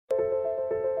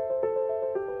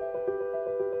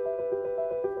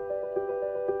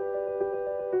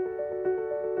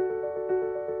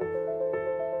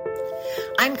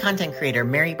I'm content creator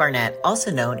Mary Barnett,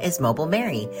 also known as Mobile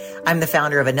Mary. I'm the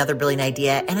founder of Another Brilliant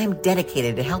Idea, and I'm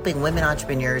dedicated to helping women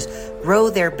entrepreneurs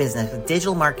grow their business with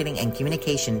digital marketing and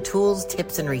communication tools,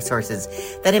 tips, and resources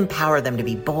that empower them to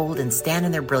be bold and stand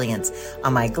in their brilliance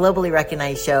on my globally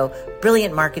recognized show,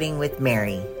 Brilliant Marketing with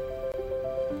Mary.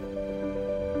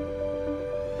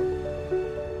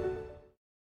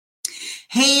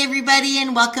 Hey, everybody,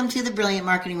 and welcome to the Brilliant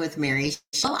Marketing with Mary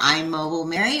show. I'm Mobile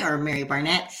Mary, or Mary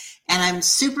Barnett, and I'm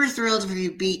super thrilled for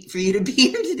you to be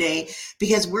here today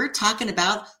because we're talking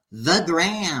about the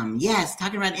gram. Yes,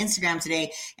 talking about Instagram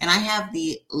today, and I have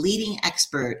the leading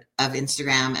expert of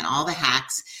Instagram and all the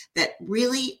hacks that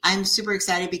really I'm super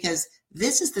excited because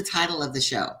this is the title of the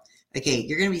show. Okay,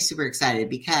 you're going to be super excited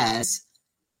because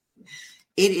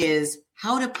it is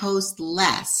how to post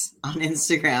less on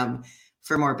Instagram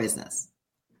for more business.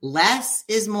 Less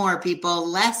is more, people.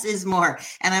 Less is more.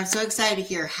 And I'm so excited to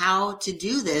hear how to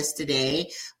do this today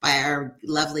by our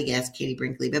lovely guest, Katie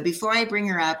Brinkley. But before I bring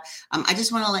her up, I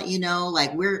just want to let you know,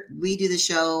 like we do the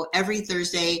show every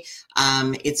Thursday.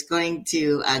 It's going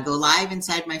to go live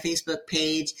inside my Facebook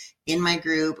page, in my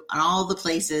group, on all the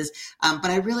places. But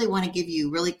I really want to give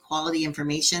you really quality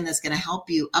information that's going to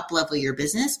help you up-level your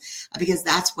business because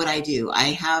that's what I do. I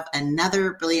have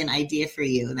another brilliant idea for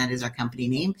you, and that is our company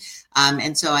name.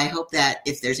 And so I hope that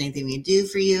if there's anything we can do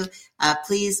for you,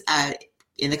 please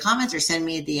in the comments or send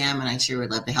me a DM, and I sure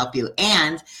would love to help you.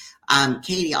 And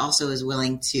Katie also is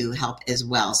willing to help as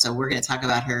well. So we're going to talk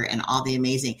about her and all the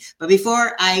amazing. But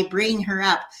before I bring her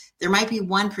up, there might be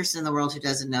one person in the world who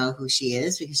doesn't know who she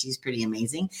is because she's pretty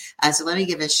amazing. So let me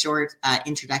give a short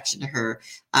introduction to her.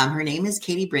 Her name is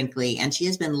Katie Brinkley, and she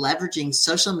has been leveraging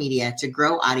social media to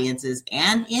grow audiences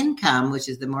and income, which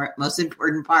is the most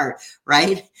important part,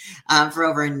 right? For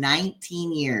over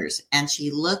 19 years. And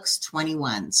she looks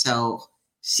 21. So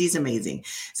she's amazing.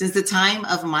 Since the time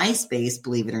of MySpace,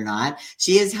 believe it or not,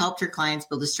 she has helped her clients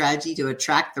build a strategy to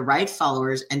attract the right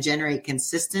followers and generate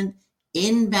consistent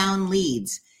inbound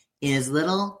leads in as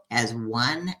little as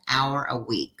 1 hour a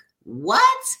week. What?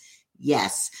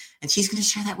 Yes. And she's going to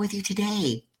share that with you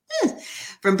today.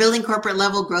 From building corporate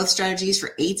level growth strategies for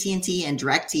AT&T and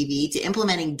DirecTV to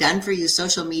implementing done-for-you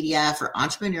social media for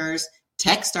entrepreneurs,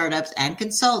 tech startups, and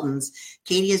consultants,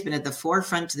 Katie has been at the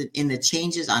forefront in the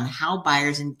changes on how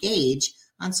buyers engage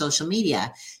on social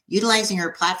media. Utilizing her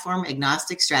platform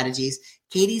agnostic strategies,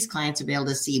 Katie's clients have been able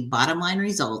to see bottom line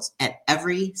results at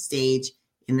every stage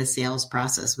in the sales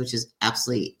process, which is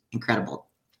absolutely incredible.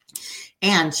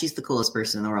 And she's the coolest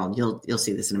person in the world. You'll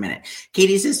see this in a minute.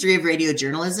 Katie's history of radio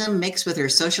journalism mixed with her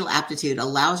social aptitude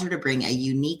allows her to bring a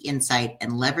unique insight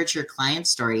and leverage her client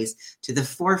stories to the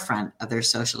forefront of their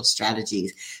social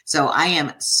strategies. So I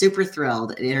am super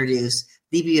thrilled to introduce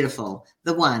the beautiful,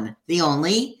 the one, the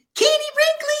only, Katie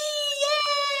Brinkley.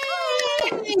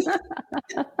 Yay!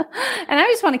 And I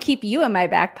just want to keep you in my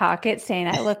back pocket saying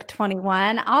I look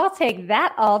 21. I'll take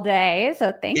that all day.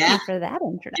 So thank you for that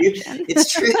introduction.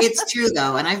 It's true. It's true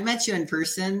though. And I've met you in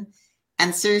person.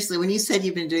 And seriously, when you said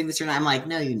you've been doing this, I'm like,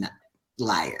 no, you're not.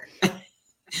 Liar.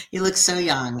 You look so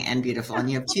young and beautiful. And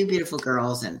you have two beautiful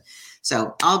girls. And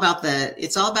so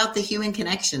it's all about the human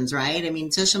connections, right? I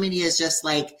mean, social media is just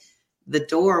like the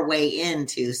doorway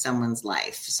into someone's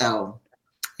life. So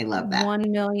I love that.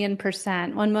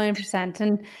 1,000,000%, 1,000,000%.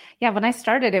 And yeah, when I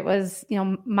started, it was,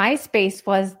 MySpace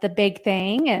was the big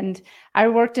thing. And I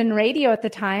worked in radio at the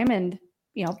time. And,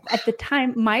 at the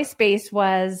time, MySpace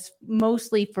was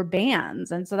mostly for bands.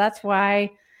 And so that's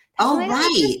why.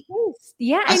 Right.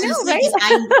 Yeah, I know,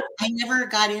 right? I never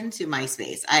got into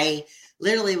MySpace. I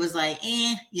literally was like,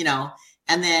 and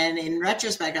then in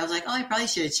retrospect, I was like, oh, I probably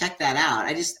should have checked that out.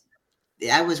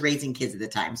 I was raising kids at the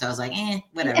time. So I was like,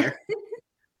 whatever.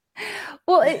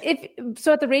 Well,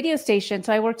 so at the radio station,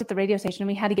 so I worked at the radio station, and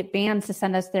we had to get bands to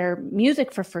send us their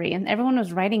music for free, and everyone was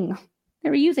they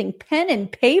were using pen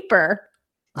and paper,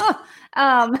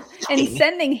 and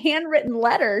sending handwritten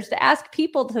letters to ask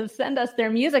people to send us their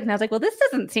music. And I was like, well, this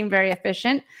doesn't seem very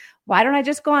efficient. Why don't I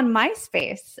just go on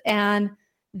MySpace? And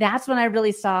that's when I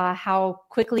really saw how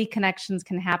quickly connections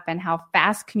can happen, how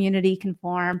fast community can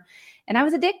form. And I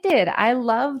was addicted. I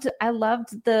loved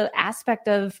the aspect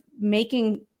of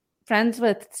making friends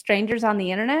with strangers on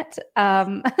the internet, but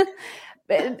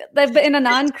in a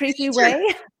non-creepy way.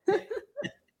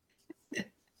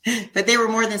 But they were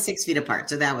more than 6 feet apart,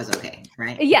 so that was okay,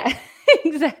 right? Yeah,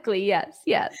 exactly. Yes.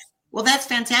 Well, that's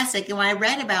fantastic. And when I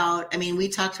read about, I mean, we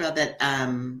talked about that.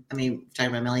 Talking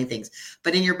about a million things,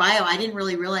 but in your bio, I didn't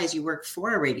really realize you worked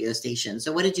for a radio station.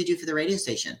 So what did you do for the radio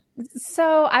station?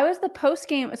 So I was the post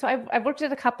game. So I've worked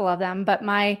at a couple of them, but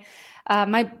my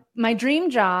dream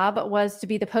job was to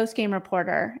be the post game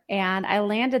reporter, and I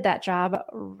landed that job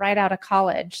right out of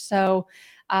college. So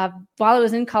while I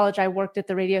was in college, I worked at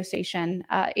the radio station,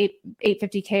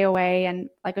 850 KOA, and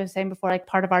like I was saying before, like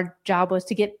part of our job was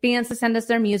to get bands to send us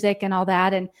their music and all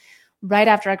that. And right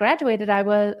after I graduated, I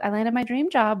landed my dream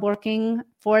job working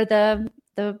for the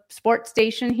sports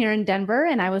station here in Denver,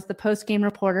 and I was the post-game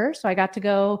reporter. So I got to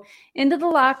go into the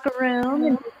locker room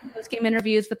and do post-game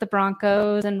interviews with the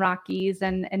Broncos and Rockies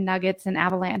and Nuggets and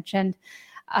Avalanche. And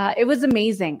it was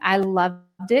amazing. I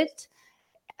loved it.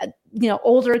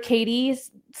 Older Katie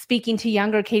speaking to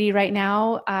younger Katie right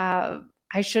now,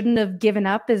 I shouldn't have given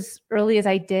up as early as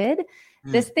I did.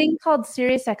 This thing called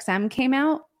SiriusXM came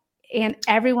out, and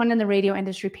everyone in the radio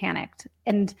industry panicked.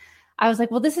 And I was like,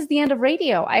 well, this is the end of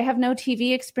radio. I have no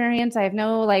TV experience. I have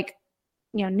no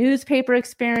newspaper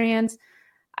experience.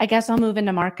 I guess I'll move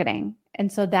into marketing.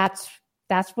 And so that's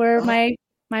where my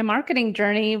marketing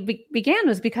journey began,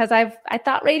 was because I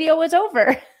thought radio was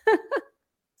over.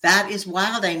 That is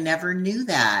wild. I never knew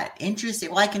that.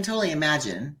 Interesting. Well, I can totally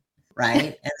imagine,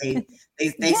 right? And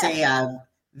they say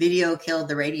video killed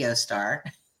the radio star.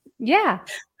 Yeah.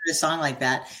 A song like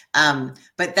that.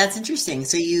 But that's interesting.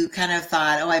 So you kind of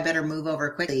thought, oh, I better move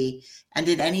over quickly. And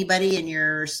did anybody in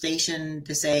your station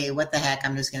to say, what the heck,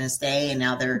 I'm just going to stay? And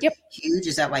now they're huge.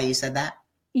 Is that why you said that?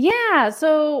 Yeah.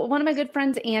 So one of my good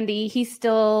friends, Andy, he's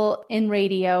still in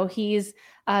radio. He's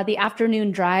the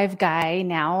afternoon drive guy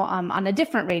now on a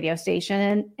different radio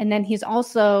station. And then he's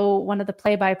also one of the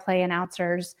play-by-play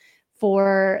announcers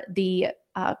for the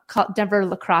Denver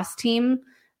lacrosse team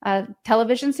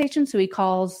television station. So he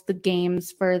calls the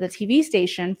games for the TV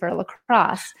station for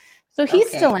lacrosse. So he's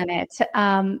still in it.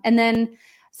 And then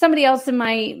somebody else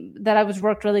that I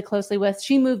worked really closely with,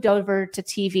 she moved over to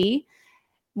TV,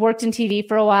 worked in TV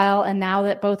for a while. And now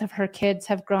that both of her kids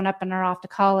have grown up and are off to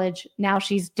college, now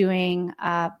she's doing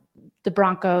the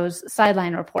Broncos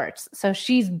sideline reports. So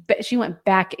she went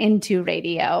back into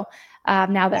radio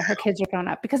now that her kids are grown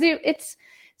up, because it's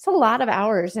a lot of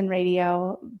hours in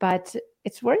radio, but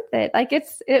it's worth it. Like it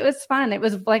was fun. It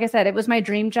was, like I said, it was my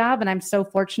dream job. And I'm so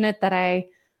fortunate that I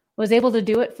was able to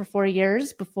do it for 4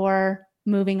 years before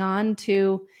moving on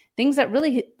to things that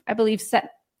really, I believe,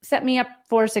 set me up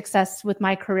for success with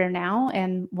my career now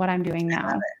and what I'm doing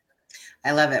now.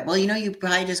 I love it. Well, you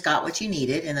probably just got what you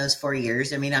needed in those 4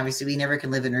 years. I mean, obviously we never can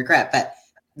live in regret, but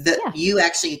you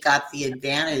actually got the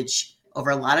advantage over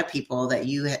a lot of people that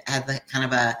you had the kind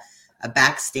of a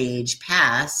backstage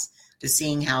pass to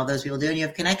seeing how those people do, and you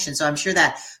have connections. So I'm sure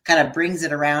that kind of brings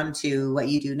it around to what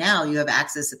you do now. You have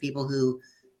access to people who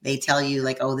they tell you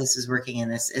like, oh, this is working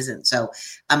and this isn't. So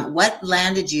what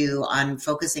landed you on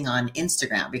focusing on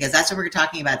Instagram? Because that's what we're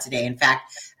talking about today. In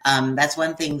fact, that's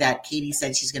one thing that Katie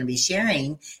said she's going to be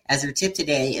sharing as her tip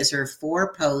today is her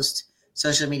 4-post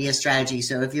social media strategy.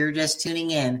 So if you're just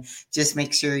tuning in, just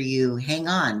make sure you hang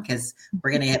on, because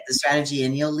we're going to hit the strategy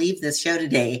and you'll leave this show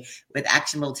today with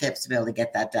actionable tips to be able to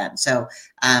get that done. So,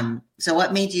 so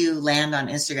what made you land on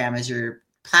Instagram as your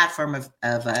platform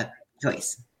of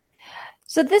choice?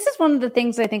 So this is one of the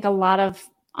things I think a lot of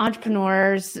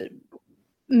entrepreneurs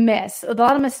miss. A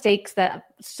lot of mistakes that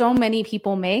so many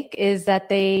people make is that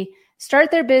they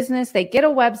start their business, they get a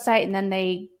website, and then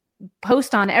they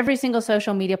post on every single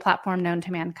social media platform known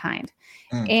to mankind.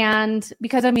 And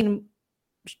because,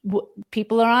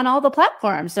 people are on all the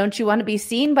platforms. Don't you want to be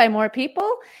seen by more people?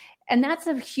 And that's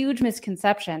a huge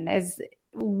misconception, is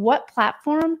what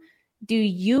platform do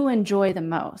you enjoy the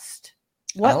most?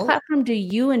 What platform do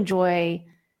you enjoy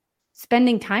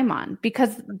spending time on?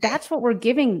 Because that's what we're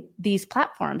giving these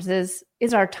platforms is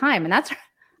our time. And that's,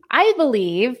 I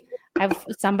believe,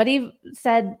 somebody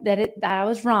said that I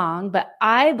was wrong, but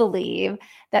I believe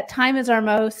that time is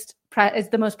is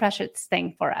the most precious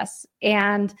thing for us.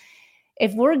 And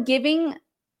if we're giving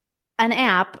an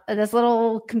app, this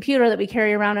little computer that we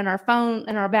carry around in our phone,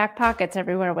 in our back pockets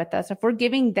everywhere with us, if we're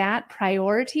giving that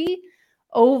priority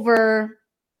over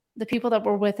the people that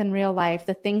we're with in real life,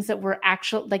 the things that we're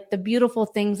actually, like the beautiful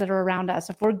things that are around us,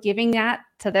 if we're giving that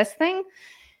to this thing,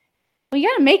 well, you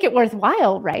got to make it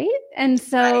worthwhile, right? And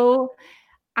so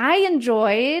I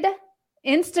enjoyed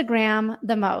Instagram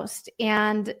the most.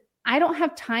 And I don't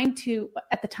have time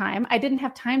at the time, I didn't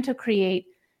have time to create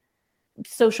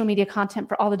social media content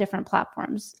for all the different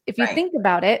platforms. If you think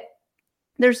about it,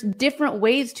 there's different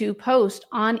ways to post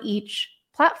on each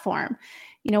platform.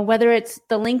 whether it's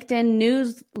the LinkedIn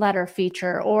newsletter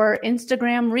feature or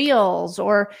Instagram Reels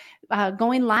or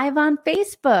going live on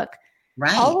Facebook.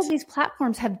 Right. All of these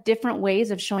platforms have different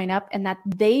ways of showing up and that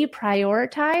they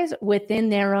prioritize within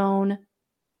their own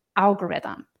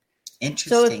algorithm.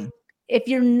 Interesting. So if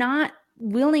you're not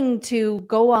willing to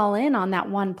go all in on that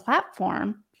one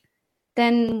platform,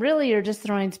 then really you're just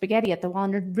throwing spaghetti at the wall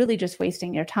and you're really just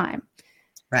wasting your time.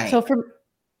 Right. So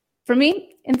for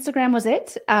me, Instagram was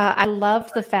it. I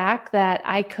loved the fact that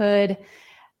I could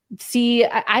see,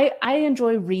 I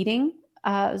enjoy reading.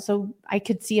 So I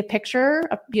could see a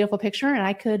beautiful picture, and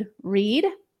I could read.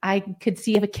 I could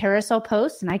see a carousel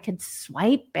post and I could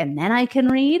swipe and then I can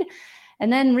read.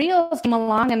 And then Reels came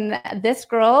along, and this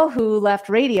girl who left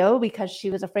radio because she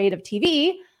was afraid of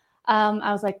TV,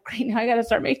 I was like, great, now I got to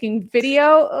start making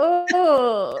video.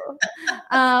 Oh,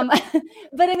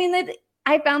 but I mean,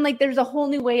 I found like there's a whole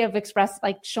new way of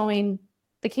showing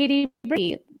the Katie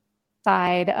Brinkley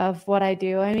side of what I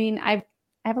do. I mean, I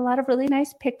have a lot of really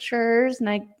nice pictures and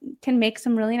I can make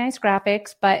some really nice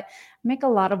graphics, but I make a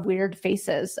lot of weird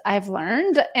faces, I've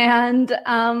learned. And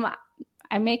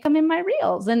I make them in my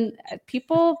Reels, and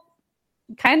people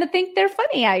kind of think they're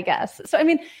funny, I guess. So, I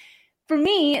mean, for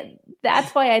me,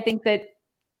 that's why I think that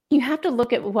you have to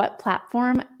look at what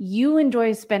platform you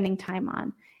enjoy spending time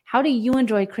on. How do you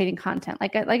enjoy creating content?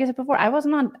 Like I said before,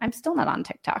 I'm still not on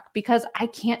TikTok because I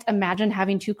can't imagine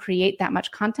having to create that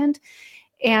much content.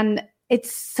 And it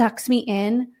sucks me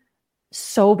in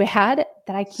so bad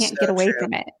that I can't get away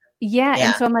from it. Yeah.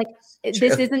 And so I'm like,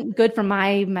 this isn't good for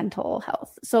my mental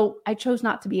health. So I chose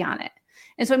not to be on it.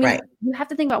 And so, I mean, you have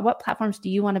to think about what platforms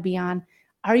do you want to be on?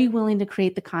 Are you willing to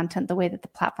create the content the way that the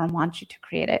platform wants you to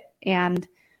create it? And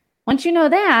once you know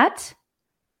that,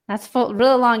 that's a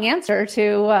really long answer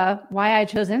to why I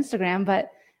chose Instagram. But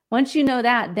once you know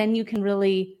that, then you can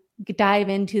really dive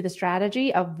into the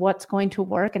strategy of what's going to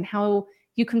work and how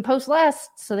you can post less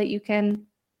so that you can,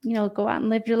 go out and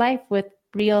live your life with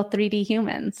real 3D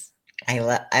humans. I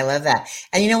love that.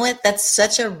 And you know what? That's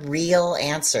such a real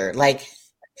answer. Like,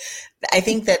 I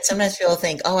think that sometimes people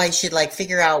think, oh, I should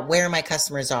figure out where my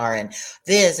customers are and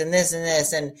this and this and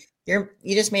this. And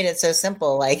you just made it so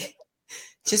simple. Like,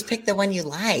 just pick the one you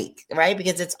like, right?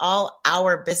 Because it's all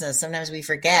our business. Sometimes we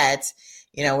forget,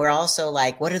 we're also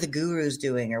like, what are the gurus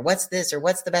doing? Or what's this? Or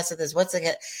what's the best of this?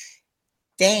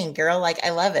 Dang, girl, I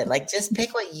love it. Just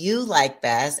pick what you like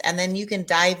best, and then you can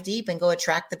dive deep and go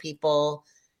attract the people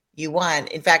you want.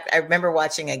 In fact, I remember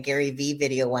watching a Gary Vee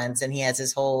video once, and he has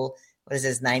his whole,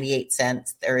 98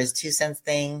 cents or his 2 cents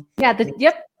thing. Yeah.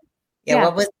 Yeah.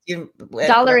 What was your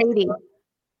 $1.80?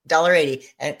 $1.80.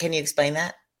 And can you explain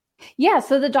that? Yeah.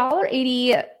 So the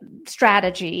 $1.80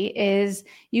 strategy is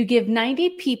you give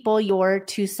 90 people your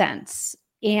 2 cents,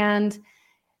 and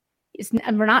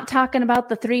we're not talking about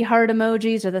the 3 heart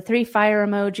emojis or the 3 fire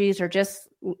emojis or just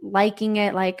liking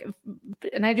it.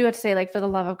 And I do have to say, for the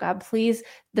love of God, please,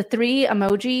 the 3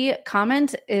 emoji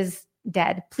comment is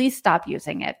dead. Please stop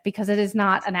using it because it is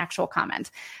not an actual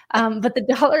comment. But the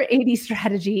 $1.80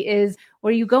 strategy is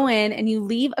where you go in and you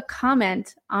leave a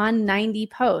comment on 90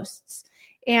 posts,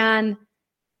 and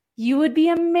you would be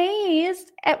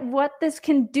amazed at what this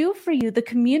can do for you, the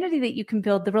community that you can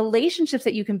build, the relationships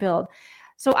that you can build.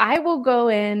 So I will go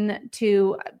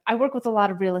I work with a lot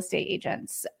of real estate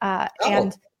agents.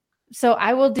 And so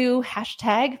I will do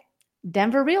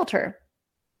 #Denver Realtor.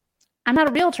 I'm not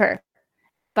a realtor,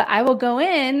 but I will go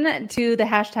in to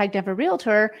the #Denver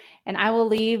Realtor and I will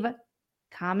leave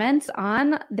comments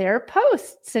on their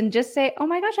posts and just say, oh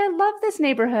my gosh, I love this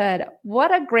neighborhood.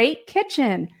 What a great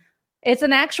kitchen. It's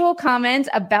an actual comment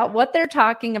about what they're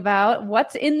talking about,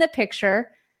 what's in the picture.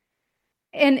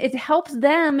 And it helps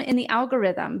them in the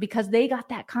algorithm because they got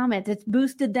that comment. It's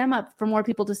boosted them up for more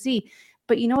people to see.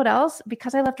 But you know what else?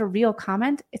 Because I left a real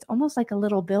comment, it's almost like a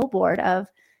little billboard of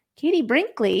Katie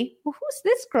Brinkley. Well, who's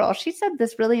this girl? She said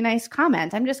this really nice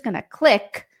comment. I'm just going to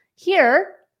click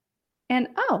here and,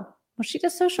 she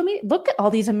does social media. Look at all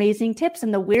these amazing tips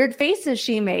and the weird faces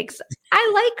she makes.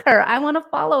 I like her. I want to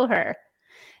follow her.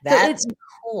 That's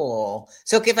cool.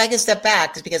 So if I can step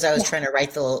back, just because I was trying to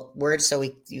write the words so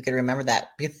you can remember that.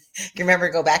 You can remember,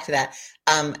 go back to that.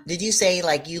 Did you say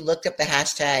you looked up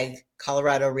the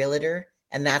 #Colorado Realtor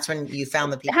and that's when you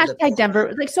found the people?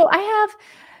 #Denver. So I have.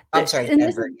 I'm sorry,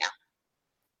 Denver.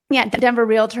 Yeah, Denver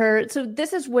Realtor. So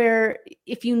this is where,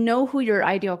 if you know who your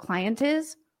ideal client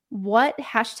is, what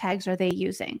hashtags are they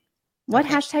using? What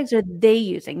hashtags are they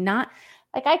using? Not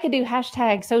I could do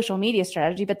 #social media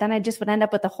strategy, but then I just would end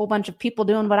up with a whole bunch of people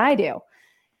doing what I do.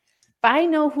 If I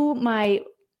know who my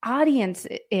audience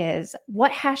is,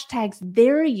 what hashtags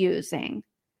they're using,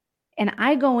 and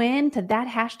I go into that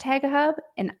hashtag hub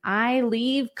and I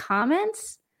leave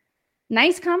comments,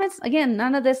 nice comments. Again,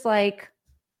 none of this like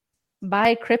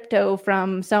buy crypto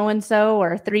from so-and-so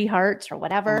or 3 hearts or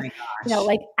whatever, Oh my gosh.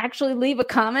 like actually leave a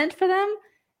comment for them.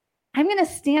 I'm going to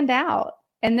stand out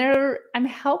and I'm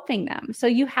helping them. So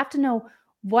you have to know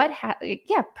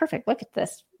yeah, perfect. Look at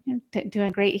this. You're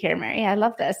doing great here, Mary. I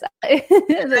love this. I'm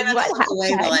trying not to look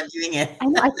away while I'm doing it. I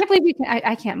know. I can't believe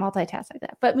I can't multitask like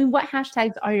that. But I mean, what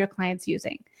hashtags are your clients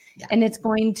using? Yeah. And it's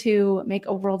going to make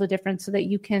a world of difference so that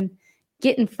you can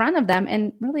get in front of them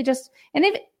and really and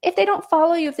if they don't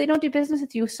follow you, if they don't do business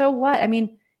with you, so what? I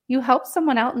mean, you help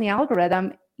someone out in the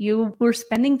algorithm. You were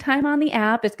spending time on the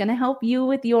app. It's going to help you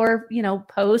with your,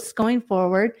 posts going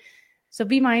forward. So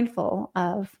be mindful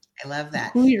of I love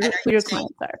that. who your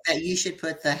clients are. That you should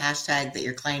put the hashtag that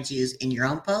your clients use in your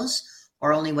own posts,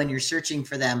 or only when you're searching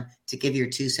for them to give your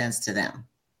 2 cents to them?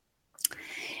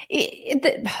 With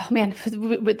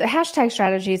the hashtag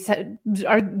strategies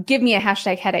give me a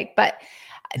hashtag headache. But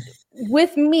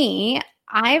with me,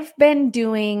 I've been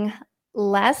doing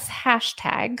less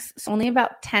hashtags. It's only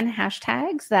about 10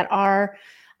 hashtags that are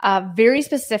very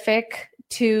specific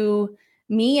to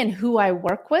me and who I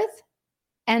work with.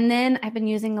 And then I've been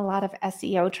using a lot of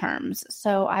SEO terms.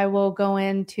 So I will go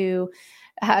into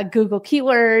Google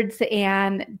keywords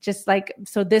and just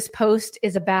so this post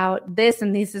is about this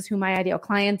and this is who my ideal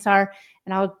clients are.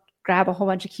 And I'll grab a whole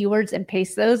bunch of keywords and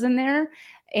paste those in there.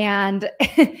 And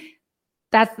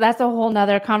that's a whole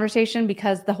nother conversation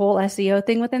because the whole SEO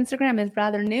thing with Instagram is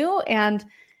rather new. And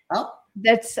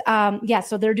that's,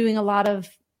 so they're doing a lot of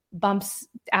bumps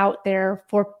out there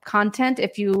for content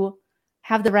if you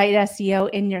have the right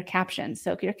SEO in your captions.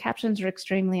 So your captions are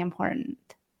extremely important.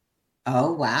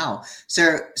 Oh, wow.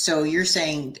 So are you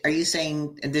saying,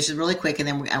 this is really quick, and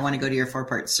then I want to go to your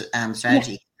 4-part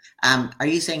strategy. Yeah. Are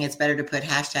you saying it's better to put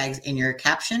hashtags in your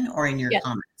caption or in your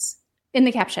comments? In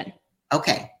the caption.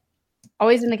 Okay.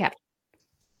 Always in the caption.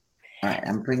 All right.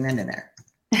 I'm putting that in there.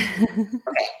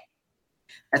 Okay.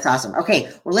 That's awesome. Okay.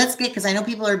 Well, let's get, because I know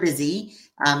people are busy.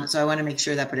 So I want to make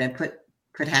sure that put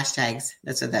hashtags.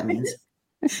 That's what that means.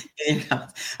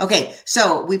 Okay,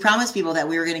 so we promised people that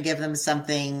we were going to give them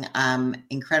something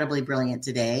incredibly brilliant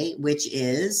today, which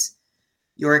is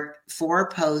your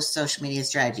 4-post social media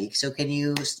strategy. So can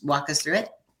you walk us through it?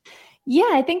 Yeah,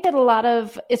 I think that a lot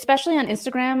of, especially on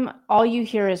Instagram, all you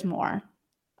hear is more.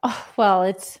 Oh, well,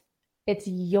 it's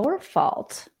your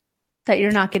fault that you're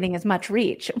not getting as much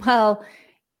reach. Well,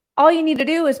 all you need to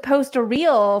do is post a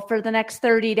reel for the next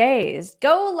 30 days.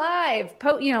 Go live.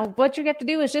 What you have to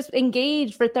do is just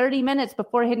engage for 30 minutes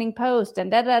before hitting post and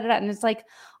da-da-da-da. And it's like,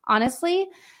 honestly,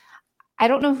 I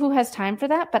don't know who has time for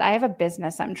that, but I have a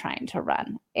business I'm trying to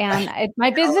run. And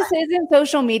my business is in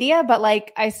social media, but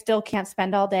I still can't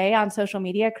spend all day on social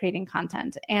media creating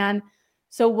content. And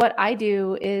so what I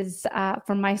do is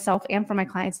for myself and for my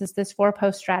clients is this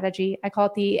 4-post strategy. I call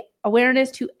it the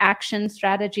awareness to action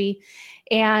strategy.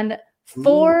 And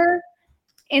for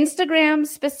Instagram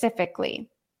specifically,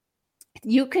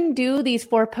 you can do these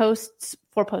 4 posts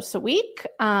a week.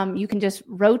 You can just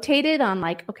rotate it on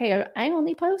okay, I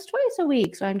only post twice a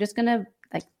week. So I'm just going to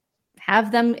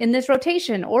have them in this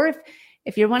rotation. Or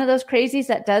if you're one of those crazies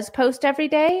that does post every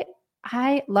day,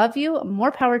 I love you.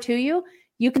 More power to you.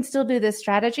 You can still do this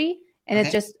strategy and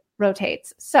it just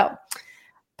rotates. So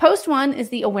post 1 is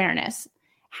the awareness.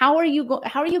 How are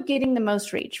you getting the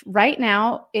most reach? Right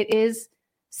now, it is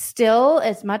still,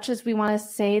 as much as we want to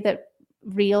say that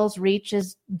Reels reach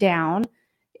is down,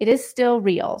 it is still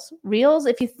Reels. Reels,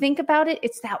 if you think about it,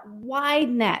 it's that wide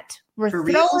net. We're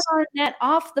throwing our net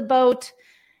off the boat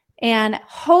and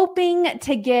hoping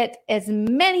to get as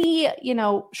many,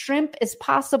 shrimp as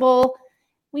possible.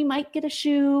 We might get a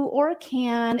shoe or a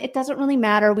can. It doesn't really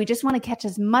matter. We just want to catch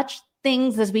as much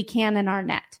things as we can in our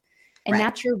net. And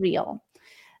that's your reel.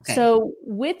 Okay. So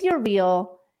with your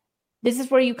reel, this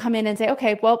is where you come in and say,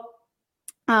 okay, well,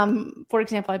 for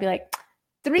example, I'd be like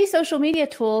 3 social media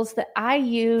tools that I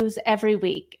use every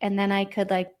week. And then I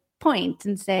could point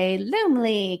and say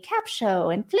Loomly,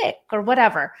 Capshow, and Flick or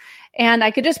whatever. And I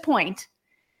could just point.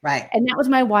 Right. And that was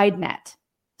my wide net.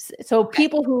 So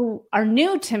people who are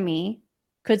new to me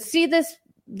could see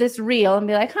this reel and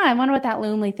be like, I wonder what that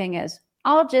Loomly thing is.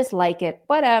 I'll just like it,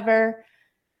 whatever.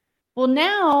 Well,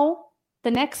 now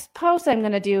the next post I'm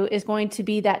going to do is going to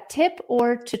be that tip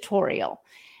or tutorial.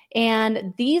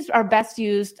 And these are best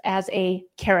used as a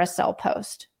carousel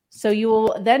post. So you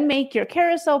will then make your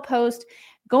carousel post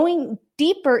going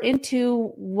deeper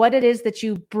into what it is that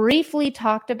you briefly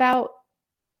talked about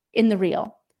in the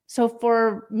reel. So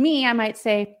for me, I might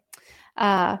say,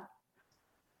 the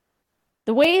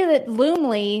way that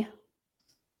Loomly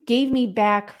gave me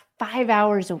back 5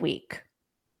 hours a week.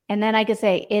 And then I could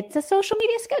say, it's a social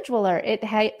media scheduler. It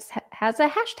has a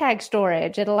hashtag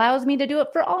storage. It allows me to do it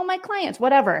for all my clients,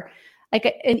 whatever.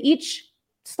 Like, and each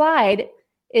slide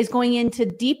is going into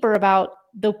deeper about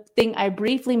the thing I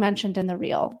briefly mentioned in the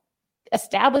reel,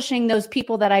 establishing those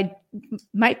people that I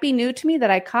might be new to me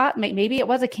that I caught. Maybe it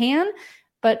was a can,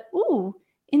 but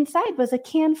inside was a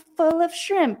can full of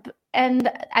shrimp.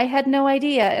 And I had no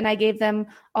idea. And I gave them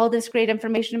all this great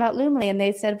information about Loomly. And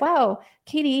they said, wow,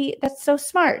 Katie, that's so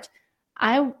smart.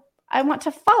 I want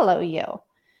to follow you.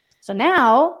 So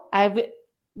now I've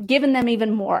given them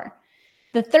even more.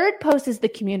 The third post is the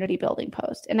community building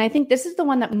post. And I think this is the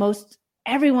one that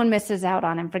everyone misses out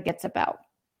on and forgets about.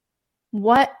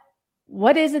 What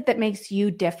is it that makes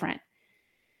you different?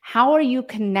 How are you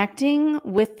connecting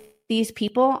with these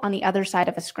people on the other side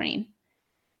of a screen?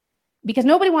 Because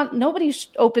nobody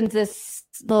opens this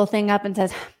little thing up and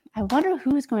says, I wonder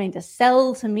who's going to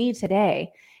sell to me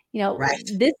today. Right.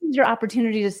 This is your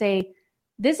opportunity to say,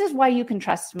 this is why you can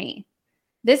trust me.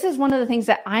 This is one of the things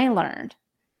that I learned.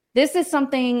 This is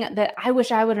something that I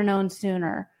wish I would have known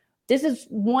sooner. This is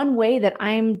one way that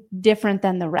I'm different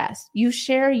than the rest. You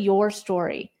share your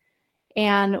story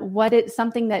and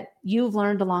something that you've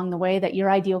learned along the way that your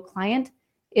ideal client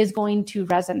is going to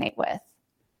resonate with.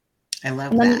 I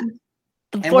love that.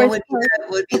 And what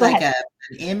would be like an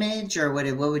image, or what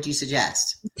would you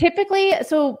suggest? Typically,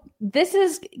 so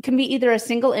this can be either a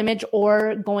single image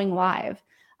or going live.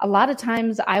 A lot of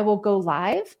times I will go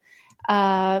live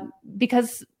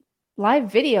because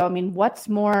live video, I mean, what's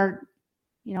more,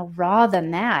 raw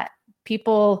than that?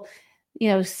 People,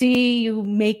 see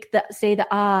you say the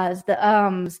ahs, the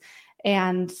ums,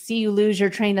 and see you lose your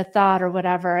train of thought or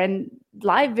whatever. And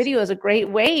live video is a great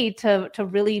way to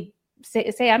really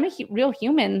say I'm a real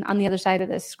human on the other side of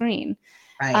this screen.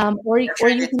 Right. Or you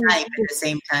can type at the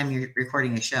same time you're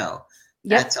recording a show.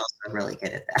 Yep. That's also really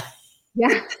good at that.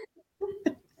 Yeah.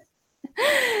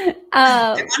 They're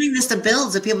wanting this to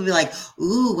build, so people be like,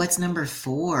 ooh, what's number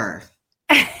 4?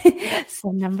 So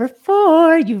number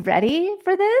 4, you ready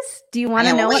for this? Do you want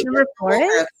to know what number 4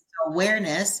 is?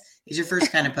 Awareness is your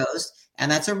first kind of post,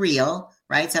 and that's a reel,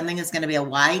 right? Something that's going to be a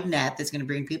wide net that's going to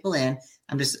bring people in.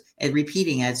 I'm just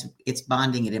repeating as it's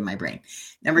bonding it in my brain.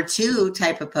 Number 2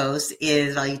 type of post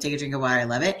is, while you take a drink of water, I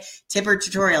love it, tip or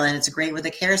tutorial, and it's great with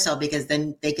a carousel because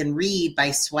then they can read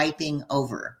by swiping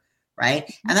over,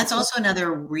 right? And that's also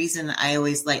another reason I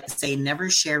always like to say never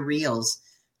share reels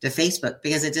to Facebook,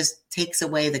 because it just takes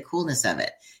away the coolness of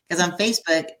it. Because on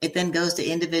Facebook, it then goes to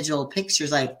individual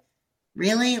pictures like,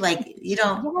 really? Like,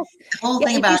 the whole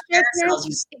thing about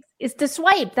carousels is to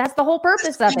swipe. That's the whole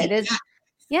purpose of it. Is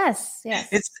yes.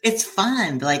 It's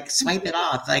fun to like swipe it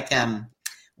off, like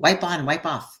wipe on, wipe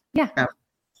off. Yeah.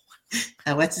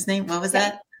 What's his name? What was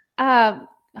that? Oh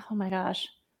my gosh,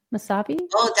 Masabi.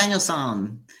 Oh,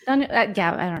 Danielson.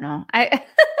 Yeah, I don't know.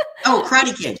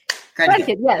 Karate Kid. Karate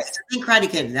Kid. Yes. Karate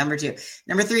Kid. Number 2.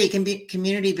 Number 3 can be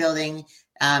community building.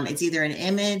 It's either an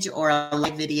image or a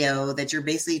live video that you're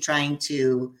basically trying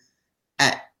to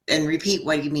and repeat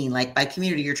what you mean. Like by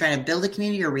community, you're trying to build a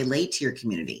community or relate to your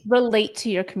community. Relate to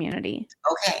your community.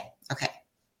 Okay.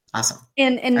 Awesome.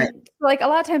 And right. Like a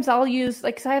lot of times I'll use,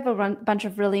 like, 'cause I have a bunch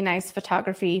of really nice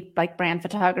photography, like brand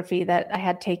photography that I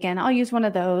had taken. I'll use one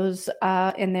of those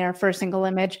in there for a single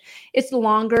image. It's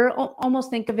longer. Almost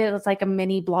think of it as like a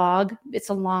mini blog. It's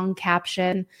a long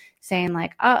caption saying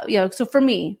like, so for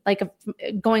me, like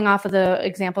going off of the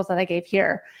examples that I gave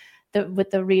here,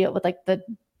 with like the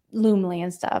Loomly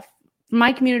and stuff,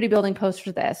 my community building post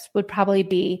for this would probably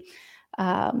be,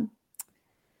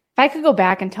 if I could go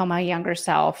back and tell my younger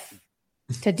self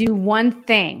to do one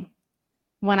thing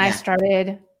when I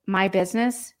started my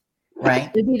business, right,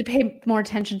 it would be to pay more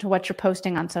attention to what you're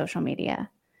posting on social media.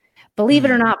 Believe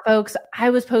it or not, folks, I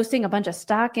was posting a bunch of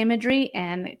stock imagery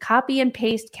and copy and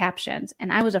paste captions,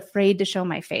 and I was afraid to show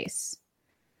my face.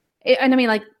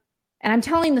 And I'm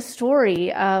telling the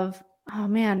story of, oh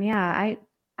man, yeah,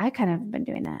 I kind of been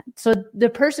doing that. So the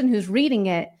person who's reading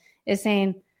it is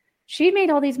saying, she made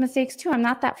all these mistakes too. I'm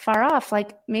not that far off.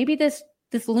 Like maybe this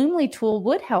Loomly tool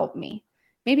would help me.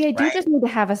 Maybe I do just need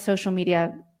to have a social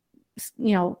media,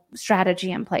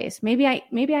 strategy in place. Maybe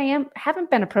I haven't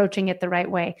been approaching it the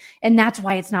right way. And that's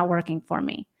why it's not working for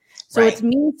me. So it's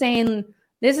me saying,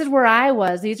 this is where I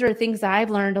was. These are things that I've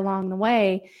learned along the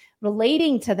way,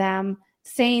 relating to them,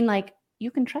 saying like,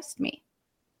 you can trust me.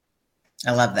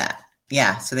 I love that.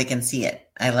 Yeah, so they can see it.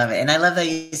 I love it. And I love that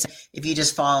if you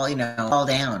just fall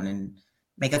down and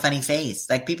make a funny face.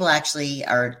 Like people actually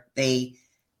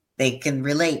they can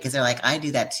relate because they're like, I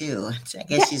do that too. I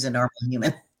guess she's a normal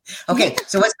human. Okay,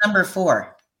 so what's number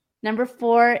 4? Number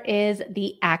 4 is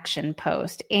the action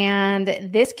post. And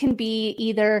this can be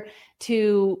either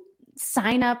to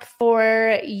sign up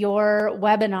for your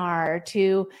webinar,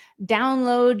 to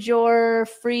download your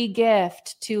free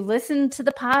gift, to listen to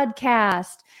the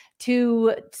podcast,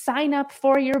 to sign up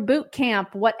for your boot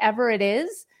camp, whatever it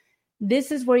is.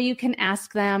 This is where you can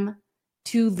ask them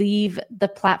to leave the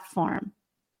platform.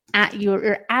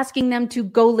 You're asking them to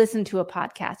go listen to a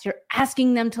podcast. You're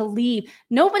asking them to leave.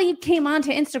 Nobody came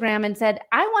onto Instagram and said,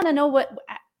 I want to know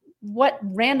what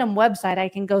random website I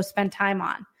can go spend time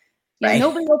on. Right.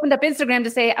 Nobody opened up Instagram to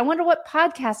say, I wonder what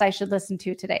podcast I should listen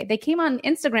to today. They came on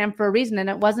Instagram for a reason, and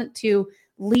it wasn't to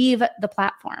leave the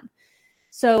platform.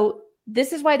 So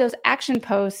this is why those action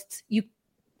posts, you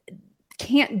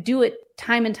can't do it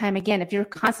time and time again. If you're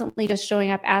constantly just showing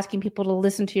up asking people to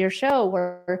listen to your show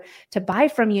or to buy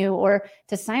from you or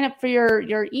to sign up for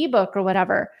your ebook or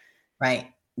whatever. Right.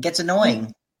 It gets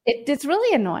annoying. It's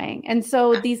really annoying. And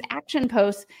so these action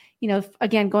posts,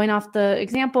 again, going off the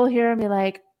example here, and be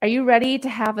like, are you ready to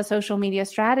have a social media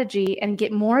strategy and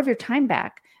get more of your time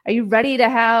back? Are you ready to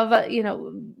have,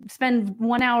 spend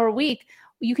 1 hour a week?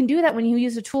 You can do that when you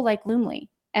use a tool like Loomly.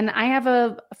 And I have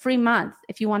a free month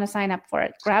if you want to sign up for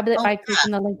it. Grab it by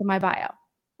clicking the link in my bio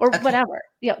or whatever.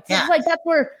 So it's like that's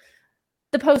where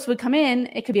the post would come in.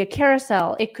 It could be a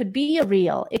carousel. It could be a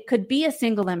reel. It could be a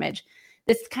single image.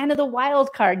 This is kind of the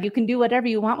wild card. You can do whatever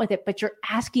you want with it, but you're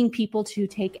asking people to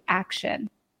take action.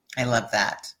 I love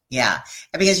that. Yeah.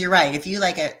 Because you're right. If you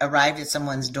arrived at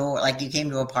someone's door, like you came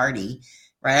to a party,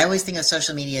 right? I always think of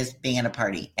social media as being at a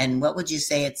party. And what would you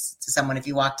say it's to someone if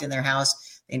you walked in their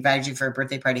house? They invited you for a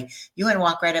birthday party. You want to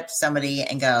walk right up to somebody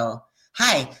and go,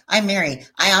 hi, I'm Mary.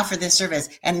 I offer this service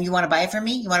and you want to buy it from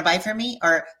me? You want to buy it from me?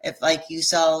 Or if you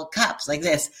sell cups like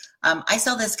this, I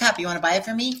sell this cup. You want to buy it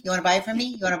from me? You want to buy it from me?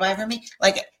 You want to buy it from me?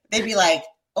 They'd be like,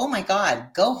 oh my God,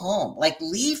 go home.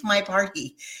 Leave my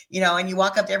party, and you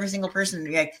walk up to every single person and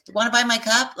you're like, do you want to buy my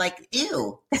cup?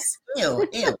 Ew, ew,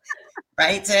 ew.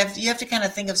 Right. So you have to kind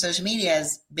of think of social media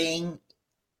as being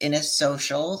in a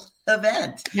social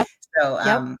event. Yep. So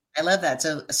I love that.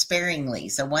 So sparingly.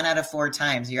 So 1 out of 4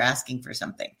 times you're asking for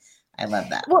something. I love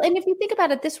that. Well, and if you think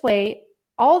about it this way,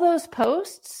 all those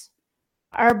posts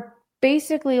are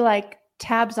basically like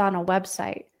tabs on a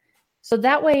website. So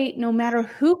that way, no matter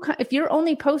if you're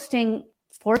only posting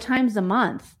 4 times a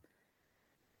month,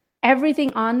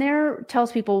 everything on there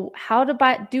tells people how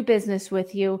to do business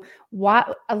with you,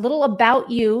 a little about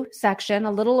you section,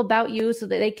 a little about you so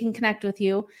that they can connect with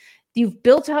you. You've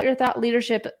built out your thought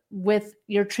leadership with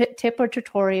your tip or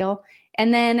tutorial.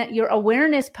 And then your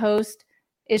awareness post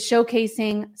is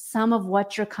showcasing some of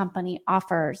what your company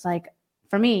offers. Like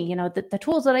for me, the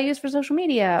tools that I use for social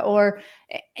media or,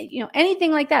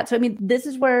 anything like that. So, this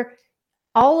is where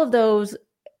all of those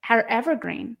are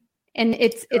evergreen. And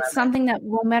it's something that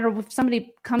no matter if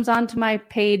somebody comes onto my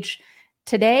page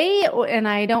today and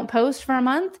I don't post for a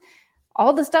month,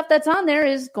 all the stuff that's on there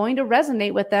is going to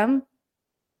resonate with them,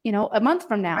 a month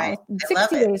from now, right.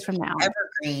 60 days from now.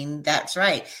 Evergreen. That's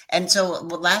right. And so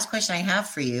last question I have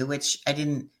for you, which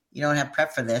you don't have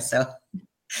prep for this. So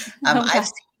I've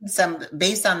seen some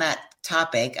based on that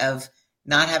topic of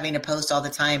not having to post all the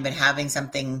time, but having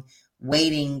something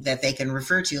waiting that they can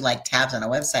refer to like tabs on a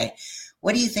website.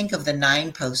 What do you think of the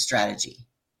 9 post strategy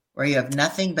where you have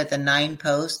nothing but the 9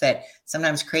 posts that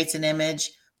sometimes creates an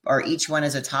image or each one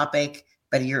is a topic,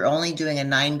 but you're only doing a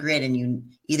 9 grid and you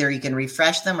can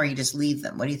refresh them or you just leave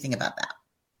them. What do you think about that?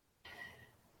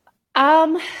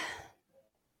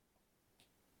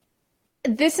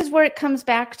 This is where it comes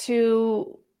back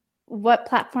to what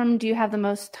platform do you have the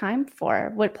most time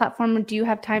for? What platform do you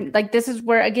have time? This is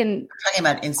where, again, we're talking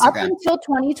about Instagram. Up until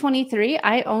 2023,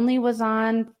 I only was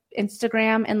on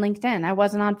Instagram and LinkedIn. I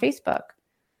wasn't on Facebook.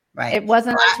 Right. It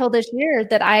wasn't until this year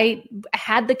that I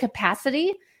had the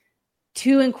capacity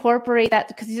to incorporate that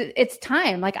because it's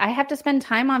time. I have to spend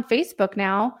time on Facebook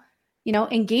now,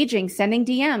 engaging, sending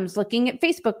DMs, looking at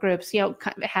Facebook groups,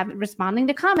 responding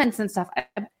to comments and stuff.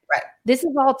 Right. This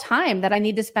is all time that I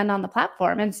need to spend on the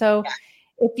platform. And so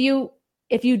if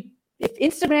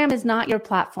Instagram is not your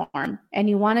platform and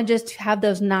you want to just have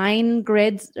those 9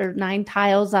 grids or 9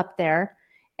 tiles up there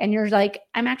and you're like,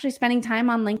 I'm actually spending time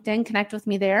on LinkedIn, connect with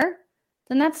me there,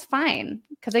 then that's fine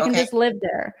because I can just live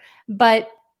there. But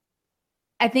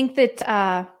I think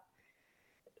that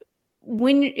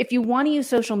if you want to use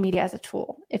social media as a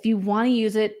tool, if you want to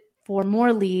use it for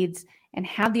more leads and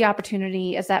have the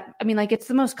opportunity it's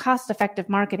the most cost-effective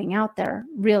marketing out there.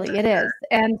 Really, it is.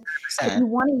 And 100%. If you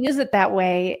want to use it that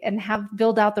way and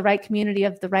build out the right community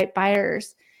of the right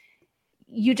buyers,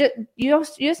 you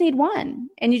just need one,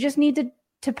 and you just need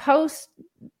to post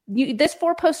this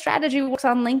 4-post strategy works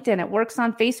on LinkedIn. It works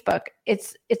on Facebook.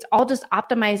 It's all just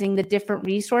optimizing the different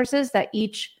resources that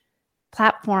each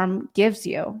platform gives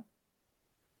you.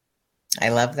 I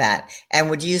love that. And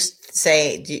would you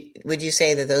say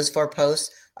that those 4 posts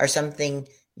are something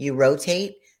you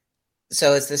rotate?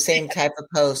 So it's the same type of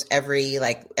post every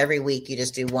week. You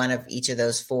just do one of each of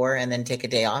those 4 and then take a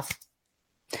day off.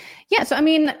 Yeah. So, I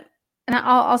mean, and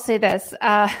I'll say this,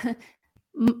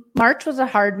 March was a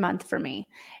hard month for me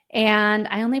and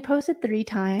I only posted 3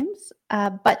 times,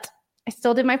 but I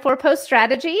still did my 4-post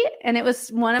strategy and it was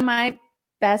one of my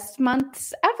best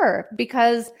months ever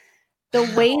because the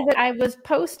way that I was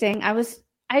posting, I was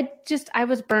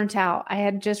burnt out. I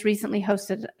had just recently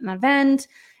hosted an event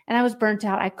and I was burnt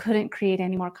out. I couldn't create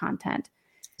any more content.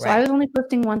 So I was only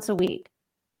posting once a week,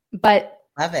 but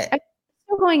love it. I was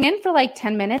still going in for like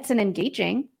 10 minutes and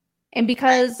engaging. And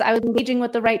because I was engaging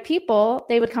with the right people,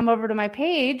 they would come over to my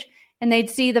page and they'd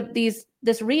see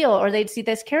this reel or they'd see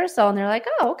this carousel and they're like,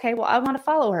 oh, okay, well, I want to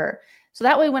follow her. So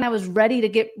that way, when I was ready to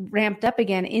get ramped up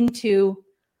again into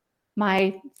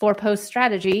my 4-post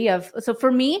strategy so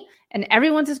for me, and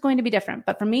everyone's is going to be different,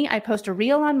 but for me, I post a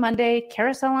reel on Monday,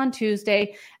 carousel on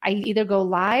Tuesday. I either go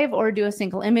live or do a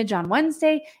single image on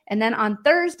Wednesday. And then on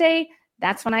Thursday,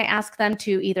 that's when I ask them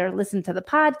to either listen to the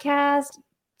podcast,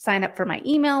 sign up for my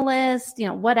email list,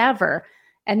 whatever.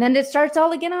 And then it starts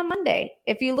all again on Monday.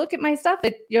 If you look at my stuff,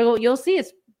 you'll see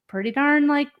it's pretty darn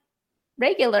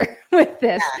regular with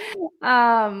this.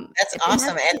 That's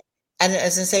awesome. And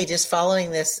as I say, just following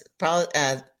this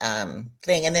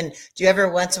thing. And then do you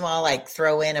ever once in a while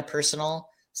throw in a personal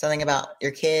something about your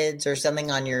kids or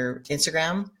something on your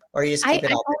Instagram, or you just keep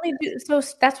it all? I only do, so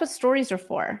that's what stories are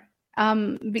for.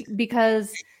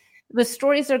 Because the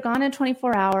stories are gone in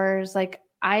 24 hours.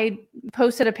 I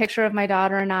posted a picture of my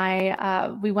daughter and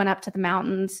I, we went up to the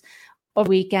mountains a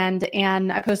weekend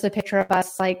and I posted a picture of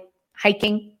us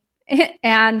hiking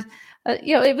and,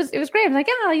 it was great. I'm like,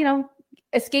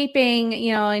 escaping,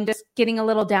 and just getting a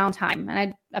little downtime. And I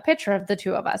had a picture of the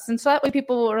 2 of us. And so that way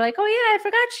people were like, oh yeah, I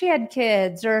forgot she had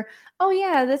kids, or, oh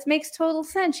yeah, this makes total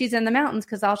sense. She's in the mountains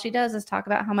because all she does is talk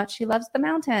about how much she loves the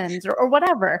mountains or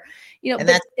whatever,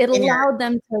 but it allowed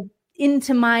them to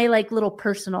into my little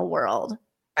personal world.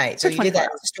 Right. So you do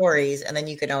that in stories and then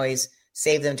you can always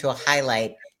save them to a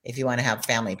highlight if you want to have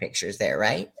family pictures there,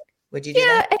 right? Would you do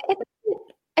that?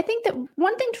 I think that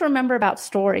one thing to remember about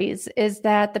stories is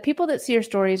that the people that see your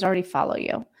stories already follow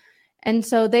you. And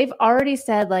so they've already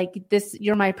said this,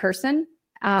 you're my person.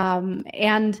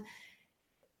 And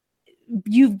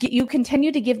you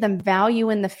continue to give them value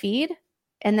in the feed.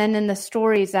 And then in the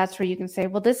stories, that's where you can say,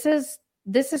 well, this is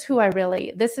who this is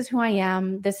who I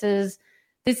am. This is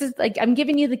I'm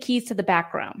giving you the keys to the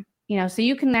back room. So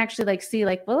you can actually see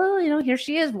well, here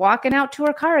she is walking out to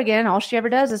her car again. All she ever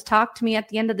does is talk to me at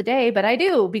the end of the day, but I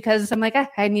do because I'm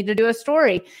I need to do a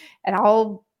story and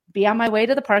I'll be on my way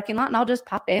to the parking lot and I'll just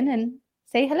pop in and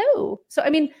say hello. So,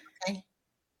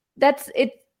 that's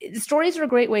it. Stories are a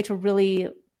great way to really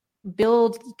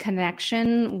build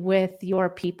connection with your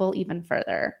people even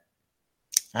further.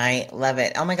 I love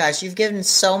it. Oh my gosh. You've given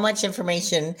so much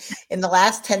information in the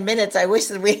last 10 minutes. I wish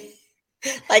that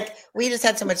we just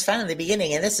had so much fun in the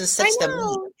beginning, and this is such the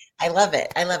meat. I love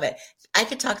it. I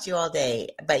could talk to you all day,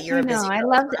 but you're a busy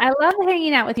girl. I love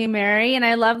hanging out with you, Mary, and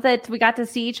I love that we got to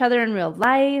see each other in real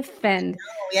life and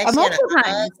multiple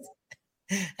times.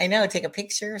 I know. Take a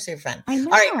picture. So fun. All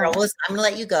right, girl. Well, I'm going to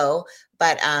let you go.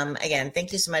 But again,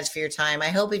 thank you so much for your time. I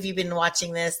hope if you've been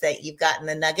watching this that you've gotten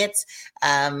the nuggets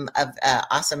of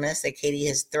awesomeness that Katie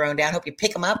has thrown down. Hope you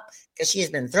pick them up because she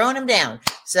has been throwing them down.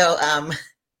 So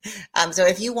so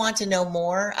if you want to know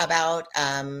more about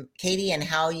Katie and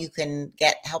how you can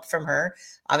get help from her,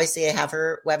 obviously I have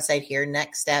her website here,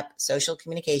 Next Step Social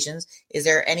Communications. Is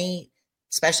there any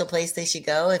special place they should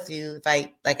go if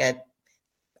I a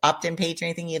opt-in page or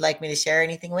anything you'd like me to share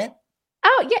anything with?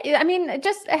 Oh yeah.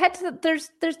 Just head to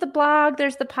there's the blog,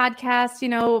 there's the podcast,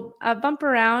 bump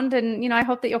around and, I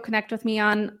hope that you'll connect with me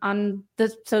on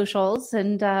the socials.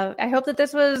 And I hope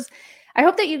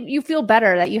that you feel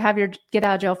better, that you have your get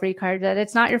out of jail free card, that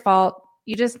it's not your fault.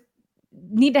 You just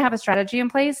need to have a strategy in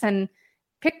place and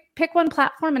pick one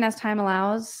platform. And as time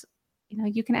allows,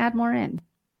 you can add more in.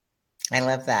 I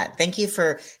love that. Thank you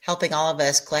for helping all of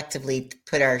us collectively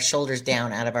put our shoulders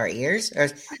down out of our ears, or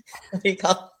what do you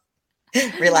call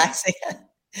it? Relaxing.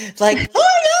 It's oh my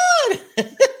God.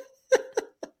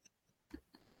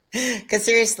 Because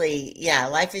seriously,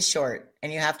 life is short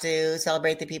and you have to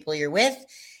celebrate the people you're with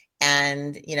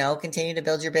and, continue to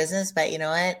build your business. But you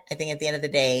know what? I think at the end of the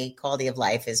day, quality of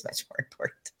life is much more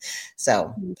important.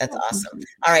 So that's awesome.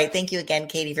 All right. Thank you again,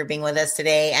 Katie, for being with us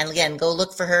today. And again, go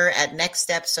look for her at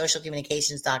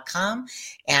nextstepsocialcommunications.com.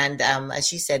 And as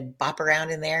she said, bop around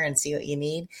in there and see what you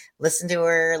need. Listen to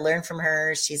her, learn from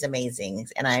her. She's amazing.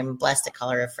 And I'm blessed to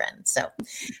call her a friend. So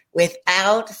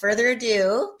without further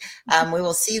ado, we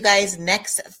will see you guys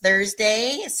next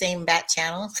Thursday. Same bat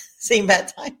channel, same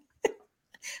bat time.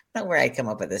 Not where I come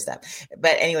up with this stuff.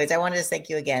 But anyways, I wanted to thank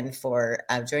you again for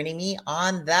joining me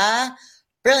on the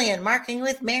Brilliant Marketing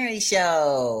with Mary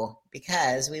show,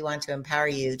 because we want to empower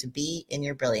you to be in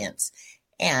your brilliance.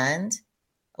 And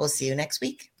we'll see you next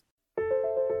week.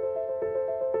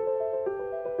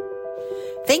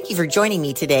 Thank you for joining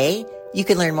me today. You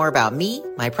can learn more about me,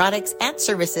 my products, and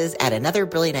services at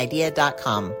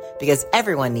anotherbrilliantidea.com, because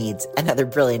everyone needs another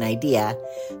brilliant idea.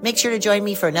 Make sure to join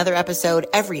me for another episode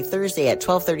every Thursday at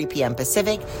 12:30 p.m.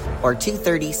 Pacific or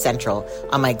 2:30 Central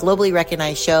on my globally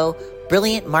recognized show,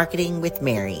 Brilliant Marketing with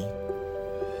Mary.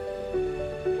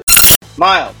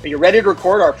 Miles, are you ready to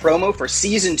record our promo for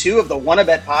Season 2 of the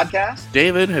Wannabet podcast?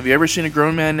 David, have you ever seen a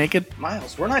grown man naked?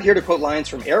 Miles, we're not here to quote lines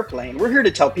from Airplane. We're here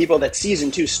to tell people that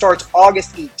Season 2 starts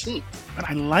August 18th. But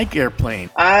I like Airplane.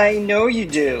 I know you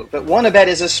do, but Wannabet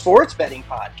is a sports betting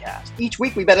podcast. Each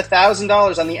week we bet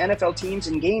 $1,000 on the NFL teams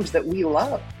and games that we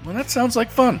love. Well, that sounds like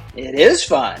fun. It is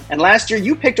fun. And last year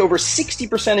you picked over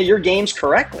 60% of your games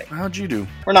correctly. How'd you do?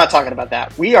 We're not talking about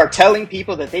that. We are telling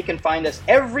people that they can find us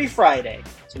every Friday.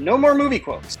 So no more movie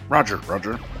quotes. Roger.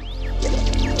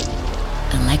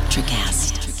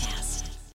 Electricast.